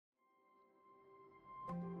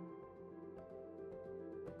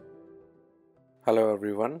Hello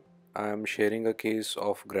everyone, I am sharing a case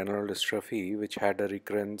of granular dystrophy which had a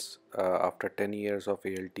recurrence after 10 years of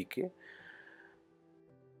ALTK.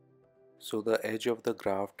 So the edge of the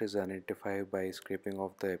graft is identified by scraping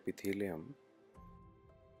of the epithelium.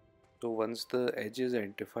 So once the edge is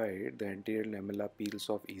identified, the anterior lamella peels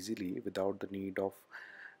off easily without the need of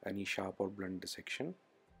any sharp or blunt dissection.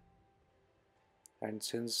 And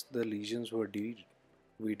since the lesions were deep,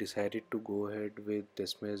 we decided to go ahead with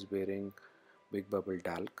Descemet bearing big bubble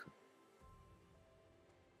DALK.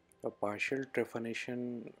 A partial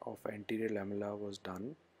trephination of anterior lamella was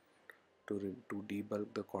done to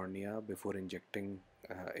debulk the cornea before injecting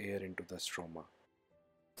air into the stroma.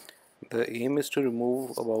 The aim is to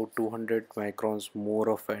remove about 200 microns more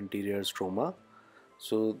of anterior stroma.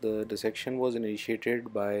 So the dissection was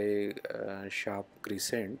initiated by sharp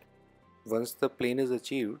crescent. Once the plane is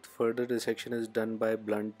achieved, further dissection is done by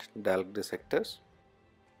blunt DALK dissectors.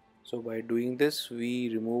 So by doing this,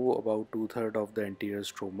 we remove about 2/3 of the anterior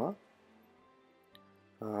stroma,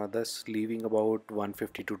 thus leaving about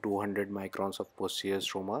 150 to 200 microns of posterior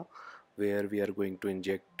stroma, where we are going to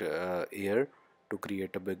inject air to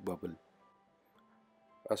create a big bubble.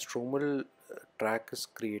 A stromal track is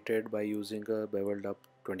created by using a beveled up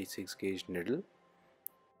 26 gauge needle.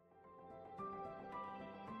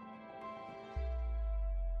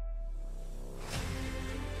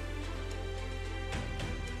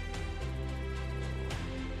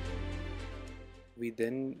 We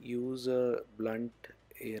then use a blunt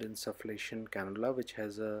air insufflation cannula which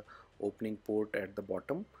has a opening port at the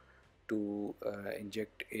bottom to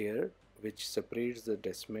inject air, which separates the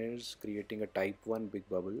descemes, creating a type 1 big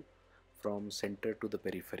bubble from center to the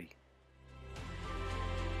periphery.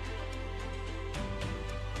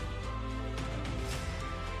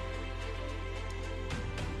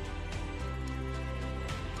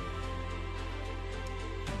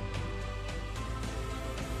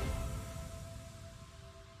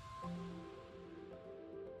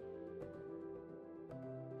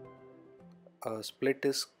 A split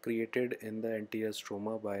is created in the anterior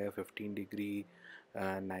stroma by a 15-degree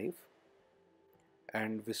knife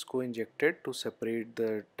and visco injected to separate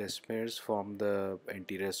the descemes from the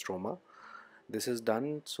anterior stroma. This is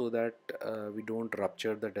done so that we don't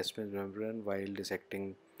rupture the descemes membrane while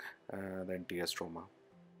dissecting the anterior stroma.